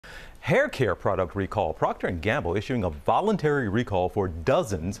Hair care product recall. Procter & Gamble issuing a voluntary recall for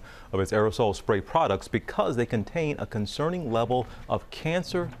dozens of its aerosol spray products because they contain a concerning level of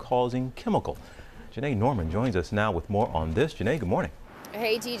cancer-causing chemical. Janae Norman joins us now with more on this. Janae, good morning.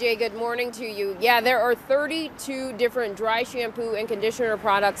 Hey TJ, good morning to you. Yeah, there are 32 different dry shampoo and conditioner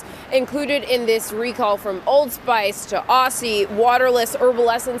products included in this recall, from Old Spice to Aussie, Waterless, Herbal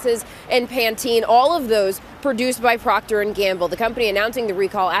Essences, and Pantene, all of those produced by Procter & Gamble. The company announcing the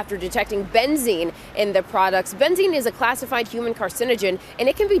recall after detecting benzene in the products. Benzene is a classified human carcinogen, and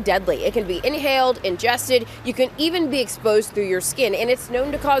it can be deadly. It can be inhaled, ingested, you can even be exposed through your skin, and it's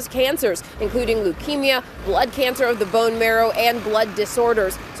known to cause cancers, including leukemia, blood cancer of the bone marrow, and blood disorders.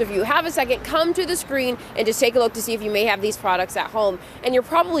 So if you have a second, come to the screen and just take a look to see if you may have these products at home. And you're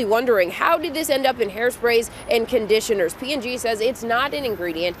probably wondering, how did this end up in hairsprays and conditioners? P&G says it's not an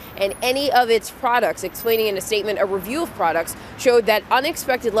ingredient in any of its products, explaining in a statement a review of products showed that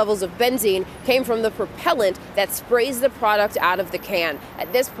unexpected levels of benzene came from the propellant that sprays the product out of the can.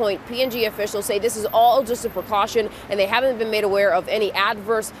 At this point, P&G officials say this is all just a precaution and they haven't been made aware of any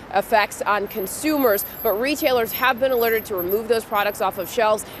adverse effects on consumers, but retailers have been alerted to remove those products off of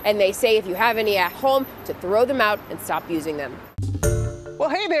shelves, and they say if you have any at home, to throw them out and stop using them. Well,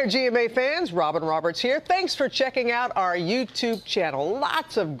 hey there, GMA fans. Robin Roberts here. Thanks for checking out our YouTube channel.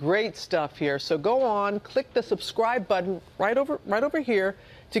 Lots of great stuff here. So go on, click the subscribe button right over here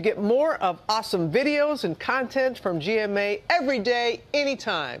to get more of awesome videos and content from GMA every day,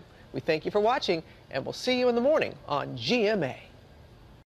 anytime. We thank you for watching, and we'll see you in the morning on GMA.